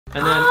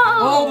And then,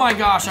 oh my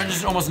gosh, I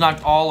just almost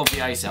knocked all of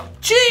the ice out.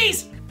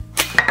 Jeez!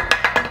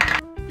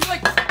 You're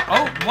like,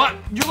 oh, what?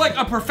 You're like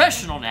a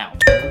professional now.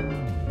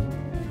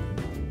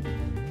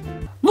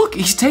 Look,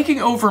 he's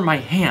taking over my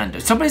hand.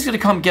 Somebody's gonna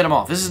come get him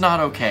off. This is not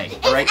okay,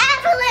 all right? It's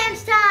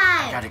avalanche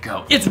time! Gotta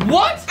go. It's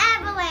what?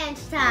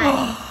 Avalanche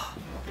time!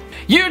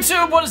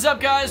 YouTube, what is up,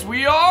 guys?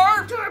 We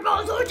are...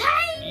 Turbo Torte!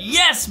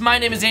 Yes, my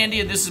name is Andy,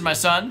 and this is my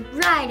son.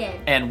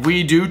 Ryden. And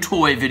we do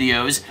toy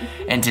videos,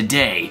 and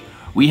today,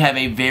 we have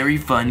a very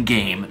fun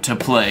game to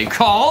play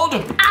called...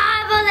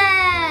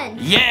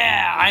 Avalanche!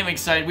 Yeah, I'm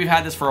excited. We've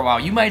had this for a while.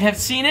 You might have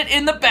seen it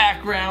in the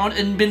background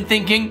and been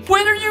thinking,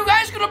 when are you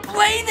guys gonna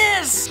play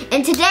this?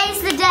 And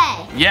today's the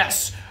day.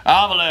 Yes,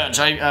 Avalanche.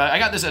 I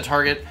got this at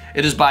Target.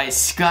 It is by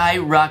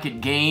Skyrocket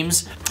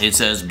Games. It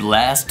says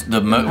blast the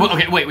well,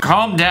 okay, wait,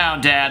 calm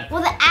down, Dad.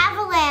 Well, the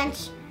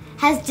avalanche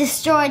has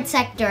destroyed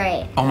Sector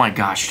 8. Oh my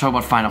gosh, you're talking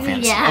about Final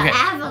Fantasy. Yeah, okay.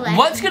 Avalanche.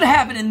 What's gonna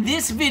happen in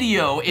this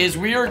video is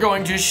we are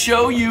going to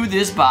show you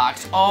this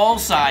box, all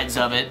sides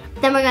of it.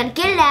 Then we're gonna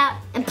get it out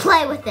and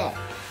play with it.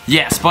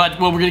 Yes, but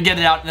well, we're gonna get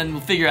it out and then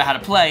we'll figure out how to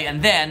play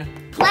and then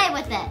play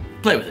with it.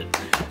 Play with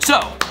it.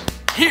 So,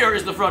 here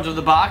is the front of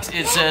the box.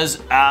 It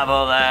says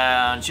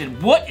Avalanche.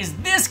 And what is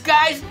this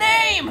guy's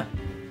name?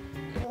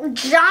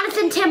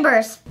 Jonathan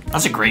Timbers.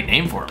 That's a great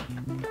name for him.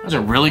 That's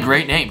a really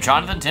great name,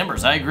 Jonathan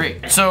Timbers, I agree.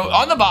 So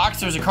on the box,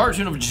 there's a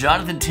cartoon of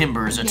Jonathan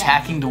Timbers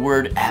attacking the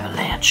word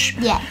avalanche.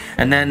 Yeah.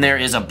 And then there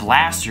is a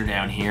blaster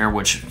down here,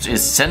 which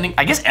is sending,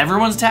 I guess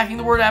everyone's attacking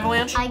the word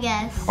avalanche? I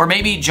guess. Or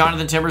maybe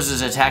Jonathan Timbers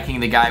is attacking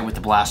the guy with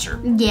the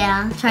blaster.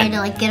 Yeah, trying to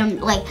like get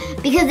him, like,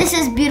 because this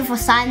is a beautiful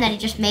sign that he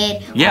just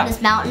made on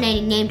this mountain and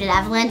he named it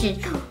Avalanche.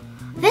 And,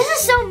 this is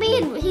so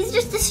mean. He's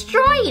just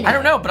destroying it. I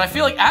don't know, but I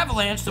feel like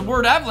avalanche, the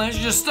word avalanche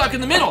is just stuck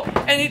in the middle.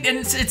 And,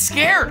 it's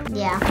scared.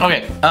 Yeah.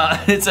 Okay,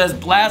 it says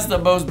blast the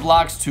most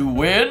blocks to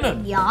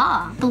win.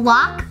 Yeah.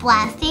 Block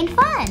blasting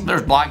fun.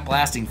 There's block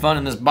blasting fun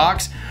in this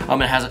box.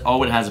 It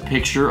has a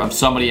picture of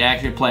somebody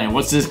actually playing.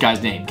 What's this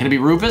guy's name? Can it be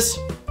Rufus?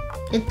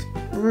 It's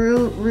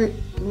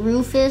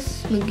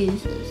Rufus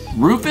Magoofus.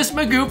 Rufus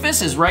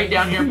Magoofus is right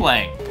down here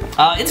playing.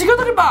 It's a good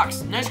looking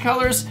box, nice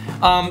colors.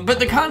 But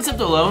the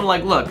concept alone,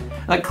 like look,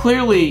 like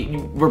clearly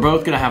we're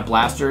both gonna have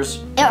blasters.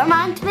 It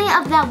reminds me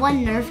of that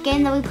one Nerf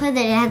game that we played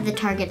that it had the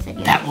target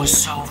figure. That was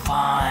so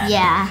fun.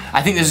 Yeah.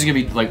 I think this is gonna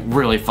be like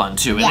really fun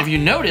too. And if you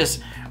notice,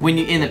 when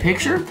you in the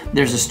picture,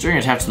 there's a string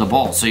attached to the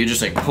ball, so you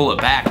just like pull it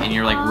back and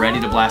you're like ready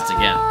to blast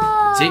again.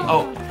 See?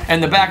 Oh,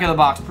 and the back of the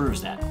box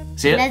proves that.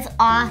 See it? That's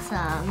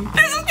awesome.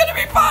 This is gonna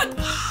be fun!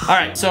 All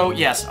right, so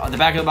yes, the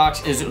back of the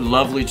box is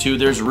lovely too.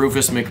 There's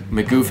Rufus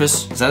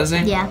Magoofus. Is that his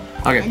name? Yeah.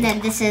 Okay. And then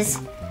this is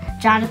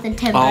Jonathan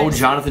Timbers. Oh,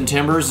 Jonathan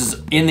Timbers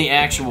is in the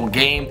actual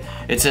game.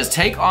 It says,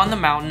 take on the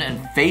mountain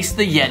and face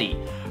the Yeti.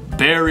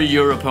 Bury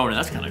your opponent.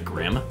 That's kind of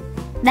grim.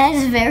 That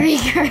is very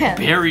grim.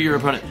 Bury your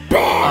opponent.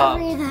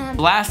 Bury them.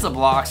 Blast the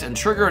blocks and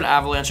trigger an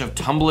avalanche of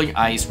tumbling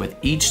ice with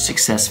each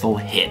successful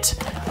hit.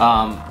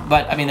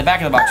 But, I mean, the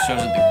back of the box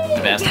shows it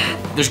the best.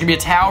 There's going to be a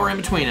tower in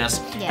between us,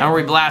 and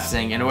we're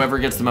blasting, and whoever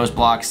gets the most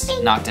blocks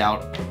knocked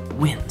out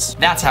wins.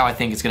 That's how I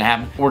think it's gonna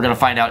happen. We're gonna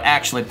find out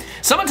actually.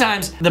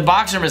 Sometimes the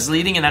box are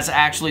misleading and that's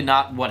actually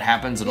not what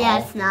happens at all. Yeah,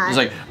 it's not. It's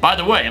like, by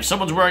the way, if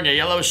someone's wearing a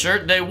yellow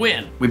shirt, they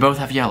win. We both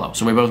have yellow,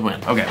 so we both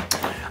win. Okay.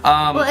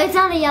 Well, it's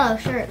not a yellow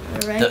shirt,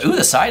 right?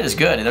 The side is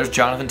good. There's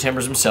Jonathan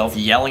Timbers himself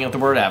yelling at the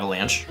word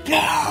avalanche.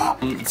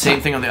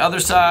 Same thing on the other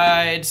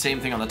side, same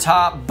thing on the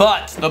top,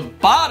 but the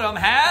bottom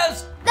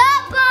has the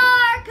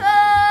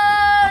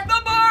barcode! The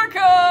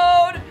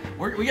barcode!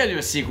 We gotta do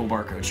a sequel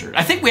barcode shirt.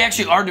 I think we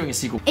actually are doing a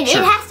sequel shirt. It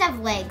has to have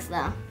legs,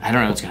 though. I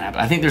don't know what's gonna happen.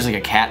 I think there's like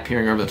a cat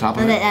peering over the top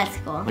of it. That's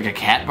cool. Like a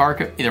cat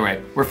barcode. Either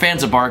way, we're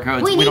fans of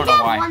barcodes. We don't need know to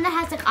why. have one that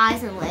has like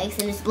eyes and legs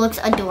and it looks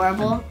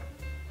adorable.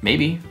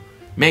 Maybe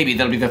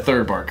that'll be the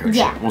third barcode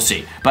Yeah. shirt. We'll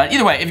see. But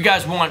either way, if you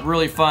guys want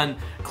really fun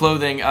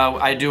clothing,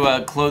 I do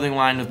a clothing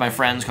line with my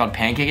friends called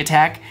Pancake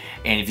Attack.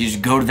 And if you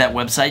just go to that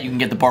website, you can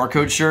get the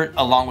barcode shirt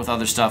along with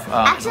other stuff.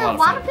 Actually, a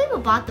lot of people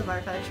bought the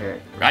barcode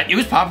shirt. Right? It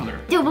was popular.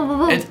 Dude,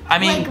 I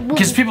mean,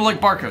 because people like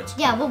barcodes.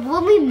 Yeah, well,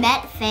 when we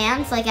met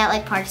fans, like at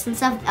like parties and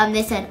stuff,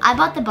 they said, I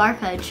bought the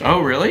barcode shirt.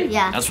 Oh, really?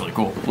 Yeah. That's really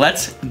cool.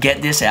 Let's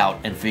get this out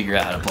and figure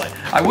out how to play.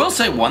 I will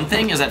say one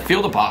thing is that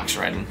feel the box,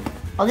 right?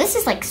 Oh, this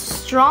is like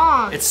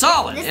strong. It's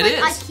solid. This it is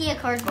is. like IKEA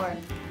cardboard.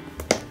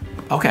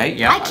 Okay,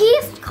 yeah.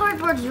 IKEA's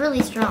cardboard is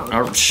really strong.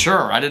 Oh,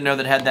 sure. I didn't know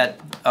that had that.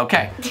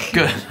 Okay,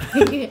 good.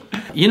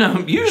 You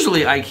know,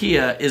 usually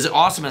IKEA, as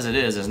awesome as it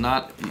is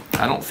not,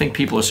 I don't think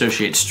people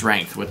associate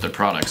strength with their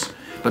products.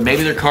 But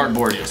maybe their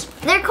cardboard is.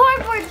 Their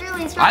cardboard's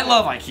really strong. I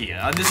love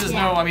IKEA. This is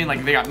I mean,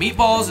 like, they got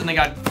meatballs and they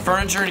got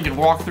furniture and you can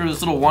walk through this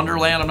little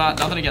wonderland. I'm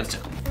nothing against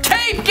it.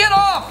 Tape, get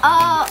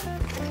off!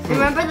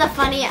 Remember the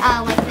funny,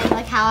 like, thing,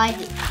 like how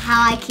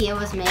IKEA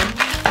was made?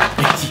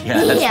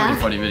 Yeah, that's a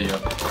pretty funny video.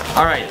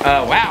 All right,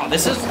 wow,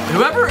 this is,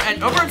 over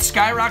at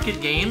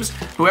Skyrocket Games,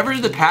 whoever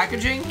did the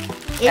packaging,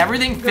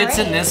 everything fits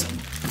in this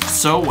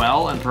so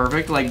well and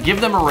perfect. Like, give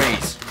them a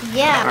raise.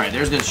 Yeah. All right,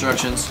 there's the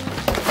instructions.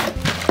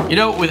 You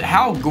know, with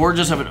how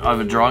gorgeous of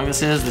a drawing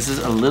this is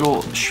a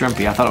little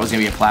shrimpy. I thought it was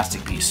gonna be a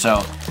plastic piece.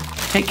 So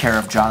take care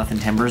of Jonathan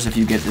Timbers if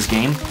you get this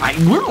game.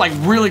 We're like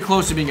really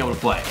close to being able to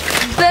play.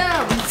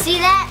 Boom! See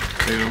that?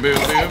 Boom, boom,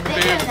 boom,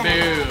 boom,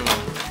 boom.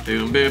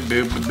 Boom, boom,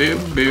 boom, boom,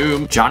 boom,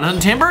 boom. Jonathan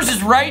Timbers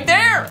is right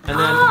there. And then,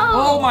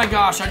 oh my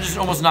gosh, I just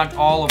almost knocked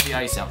all of the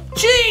ice out.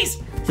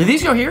 Jeez! Did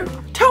these go here?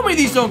 Tell me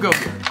these don't go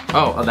here.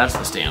 Oh, that's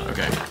the stand,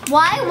 okay.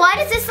 Why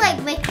does this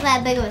like make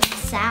that big of a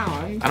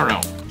sound? I don't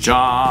know.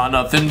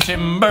 Jonathan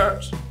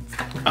Timbers.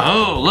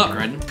 Oh, look,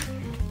 Red.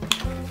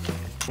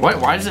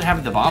 Why does it have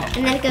at the bottom?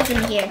 And then it goes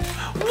in here.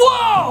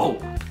 Whoa!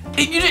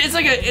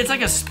 It's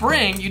like a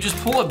spring. You just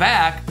pull it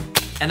back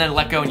and then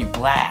let go and you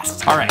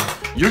blast. All right,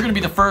 you're gonna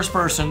be the first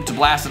person to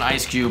blast an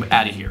ice cube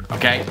out of here,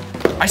 okay?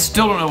 I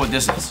still don't know what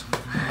this is.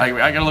 I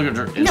gotta look at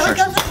instructions. No, it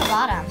goes at the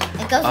bottom.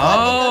 It goes.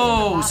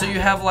 Oh, so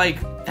you have like,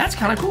 that's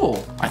kind of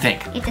cool, I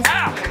think.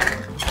 Ow!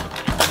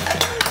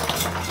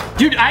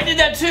 Dude, I did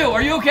that too.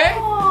 Are you okay?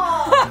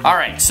 Oh. All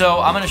right, so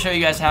I'm gonna show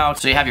you guys how.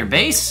 So you have your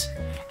base,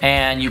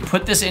 and you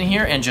put this in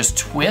here and just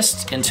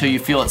twist until you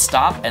feel it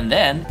stop, and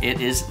then it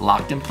is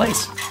locked in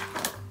place.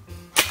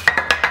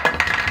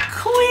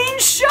 Clean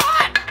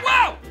shot!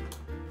 Wow!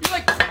 You're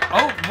like,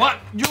 oh, what?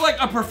 You're like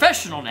a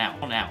professional now.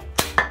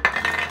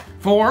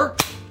 4,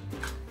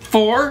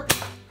 4,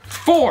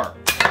 4,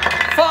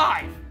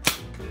 5,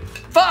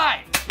 5,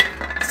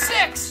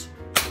 6,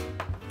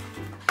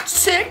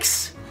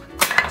 6,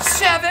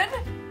 7,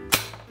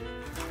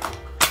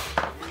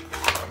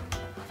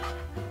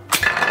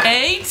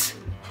 8.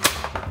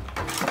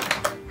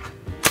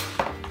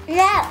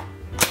 No.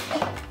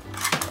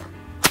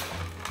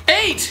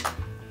 8,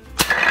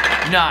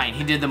 9.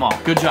 He did them all.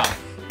 Good job.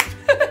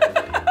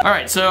 All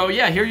right, so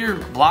yeah, here are your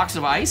blocks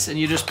of ice, and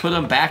you just put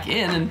them back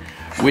in, and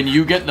when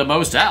you get the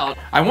most out,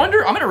 I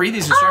wonder. I'm gonna read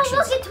these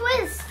instructions. Oh, look at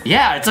twist.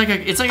 Yeah, it's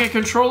like a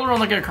controller on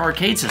like an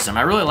arcade system.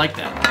 I really like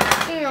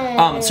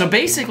that. So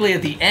basically,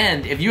 at the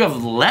end, if you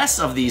have less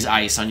of these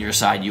ice on your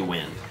side, you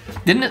win.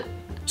 Didn't it?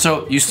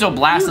 So you still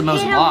blast the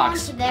most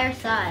blocks. To their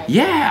side.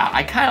 Yeah,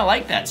 I kind of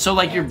like that. So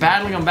like you're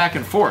battling them back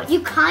and forth.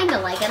 You kind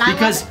of like it.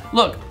 Because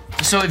look,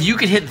 so if you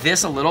could hit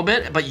this a little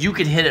bit, but you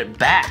could hit it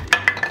back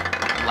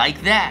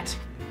like that.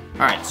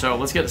 All right, so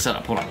let's get it set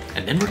up. Hold on,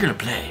 and then we're gonna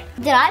play.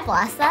 Did I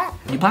blast that?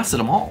 You blasted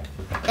them all.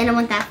 And it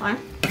went that far.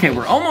 Okay,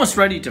 we're almost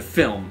ready to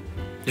film.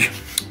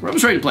 We're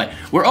almost ready to play.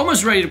 We're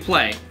almost ready to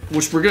play,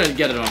 which we're gonna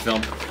get it on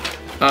film.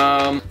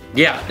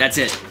 Yeah, that's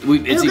it.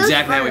 It's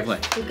exactly how we play.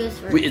 Who goes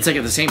first? It's like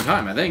at the same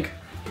time, I think.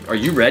 Are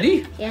you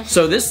ready? Yes.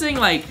 So this thing,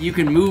 like, you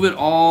can move it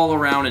all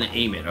around and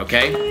aim it,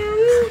 okay?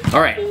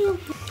 All right.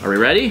 Are we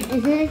ready?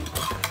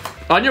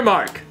 Mm-hmm. On your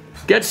mark.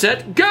 Get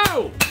set,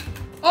 go!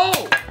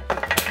 Oh!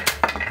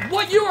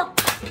 What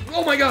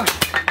oh my gosh.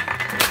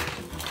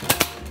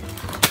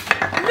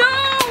 No!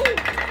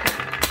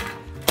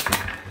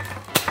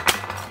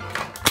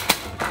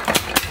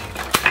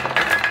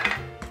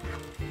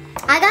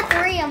 I got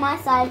 3 on my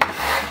side.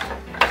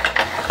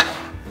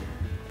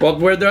 Well,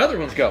 where'd the other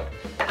ones go?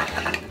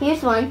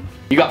 Here's 1.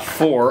 You got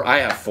 4, I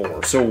have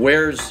 4. So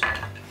where's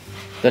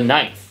the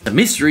 9th? The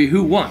mystery,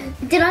 who won?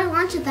 Did I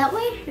launch it that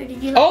way? Or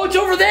did you? Oh, it's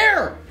over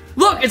there!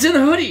 Look, it's in the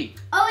hoodie.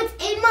 Oh, it's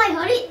in my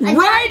hoodie?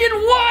 Right in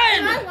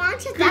 1! Did I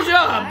launch it Good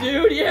job,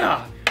 dude,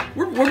 yeah.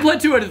 We're playing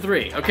 2 out of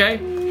 3, okay?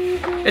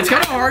 It's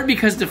kind of hard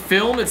because to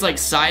film, it's like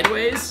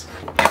sideways.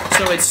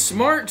 So it's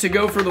smart to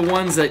go for the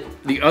ones that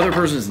the other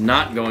person's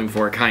not going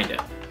for,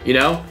 kinda. You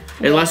know?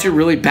 Unless you're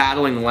really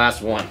battling the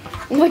last one.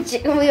 Which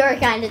we were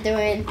kind of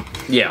doing.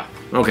 Yeah,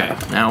 okay.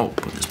 Now,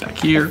 put this back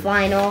here. The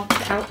final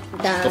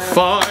countdown. The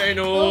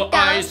final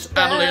ice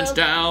avalanche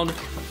down.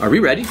 Are we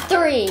ready?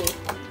 3,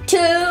 2,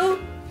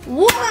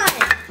 1.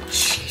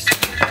 Jeez.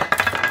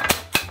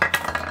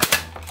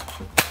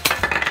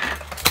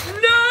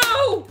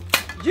 No!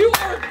 You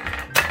are...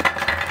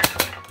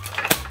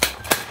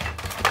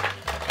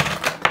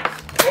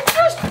 It's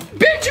just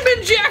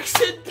Benjamin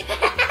Jackson!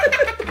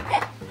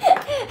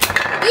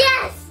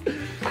 Yes!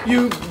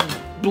 You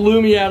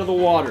blew me out of the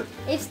water.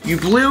 You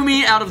blew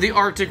me out of the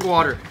Arctic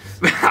water.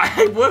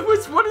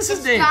 What is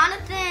his name?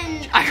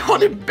 Jonathan. I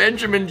called him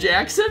Benjamin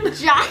Jackson?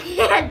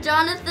 Yeah,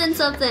 Jonathan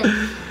something.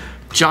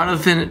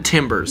 Jonathan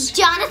Timbers.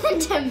 Jonathan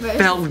Timbers.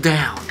 Fell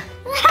down.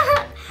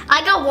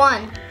 I got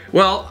 1.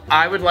 Well,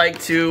 I would like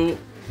to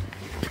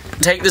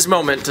take this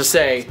moment to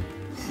say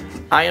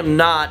I am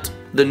not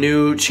the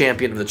new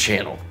champion of the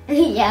channel.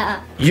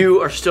 Yeah.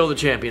 You are still the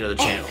champion of the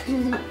channel.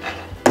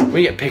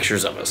 We get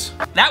pictures of us.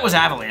 That was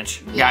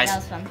Avalanche, guys. Yeah, that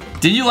was fun.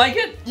 Did you like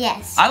it?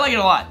 Yes. I like it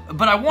a lot,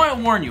 but I want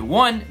to warn you.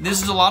 1,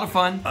 this is a lot of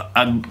fun.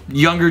 A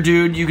younger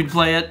dude, you could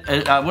play it.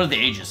 What are the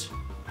ages?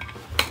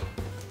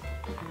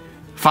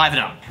 5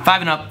 and up.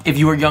 5 and up. If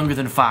you are younger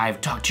than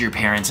 5, talk to your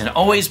parents and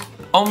always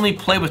only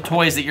play with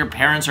toys that your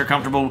parents are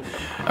comfortable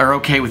or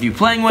okay with you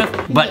playing with.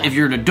 But if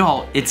you're an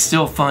adult, it's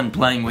still fun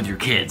playing with your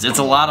kids. It's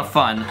a lot of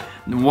fun.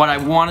 What I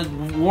want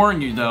to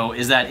warn you though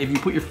is that if you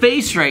put your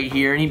face right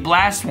here and he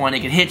blasts one, it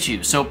can hit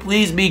you. So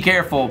please be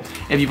careful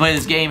if you play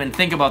this game and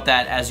think about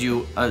that as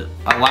you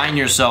align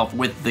yourself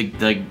with the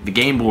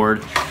game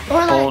board.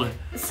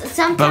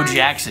 sometimes. Bo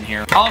Jackson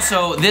here.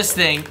 Also, this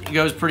thing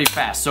goes pretty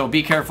fast, so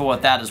be careful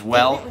with that as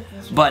well.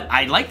 But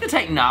I like the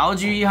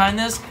technology behind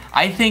this.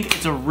 I think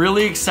it's a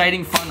really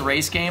exciting, fun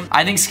race game.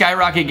 I think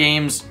Skyrocket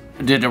Games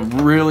did a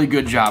really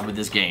good job with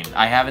this game.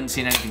 I haven't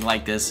seen anything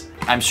like this.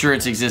 I'm sure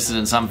it's existed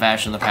in some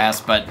fashion in the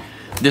past, but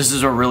this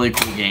is a really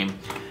cool game.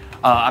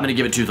 I'm gonna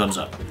give it 2 thumbs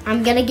up.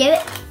 I'm gonna give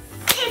it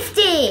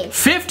 50.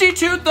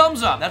 52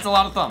 thumbs up. That's a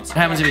lot of thumbs. What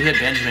happens if you hit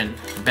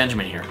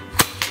Benjamin here?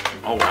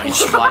 Oh, wow, he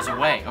just flies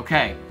away.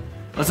 Okay.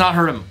 Let's not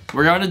hurt him.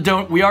 We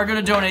are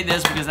gonna donate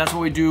this because that's what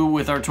we do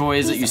with our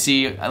toys that you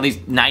see at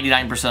least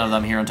 99% of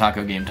them here on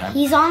Taco Game Time.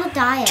 He's on a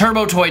diet.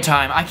 Turbo Toy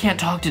Time. I can't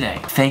talk today.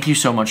 Thank you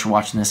so much for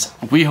watching this.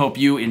 We hope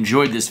you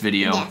enjoyed this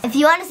video. Yes. If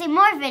you want to see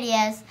more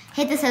videos,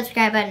 hit the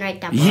subscribe button right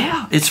down below.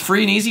 Yeah, it's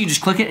free and easy. You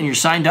just click it and you're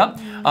signed up.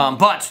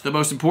 But the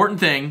most important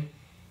thing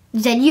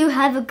is that you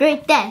have a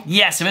great day.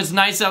 Yes, if it's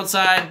nice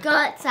outside, go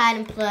outside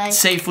and play.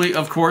 Safely,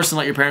 of course, and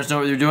let your parents know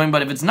what you're doing.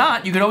 But if it's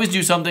not, you can always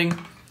do something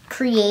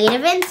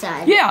creative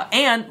inside. Yeah,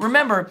 and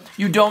remember,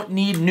 you don't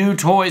need new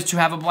toys to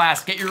have a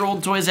blast. Get your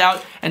old toys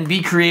out and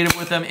be creative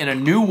with them in a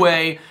new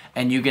way,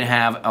 and you can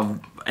have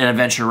an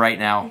adventure right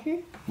now,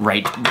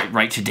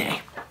 right today.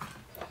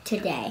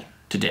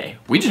 Today.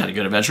 We just had a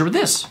good adventure with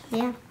this.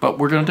 Yeah. But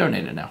we're gonna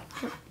donate it now.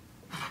 All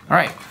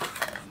right.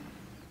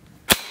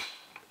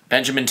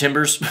 Benjamin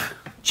Timbers,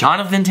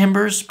 Jonathan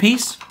Timbers,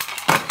 peace.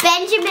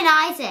 Benjamin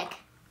Isaac,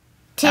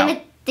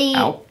 Timothy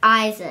Out.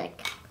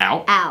 Isaac.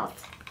 Out.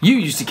 You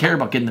used to care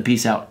about getting the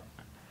piece out.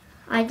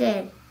 I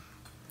did.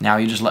 Now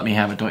you just let me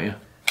have it, don't you?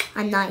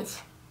 I'm nice.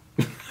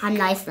 I'm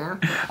nice now.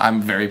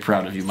 I'm very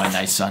proud of you, my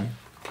nice son.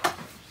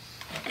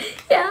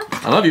 Yeah.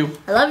 I love you.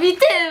 I love you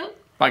too.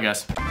 Bye,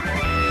 guys.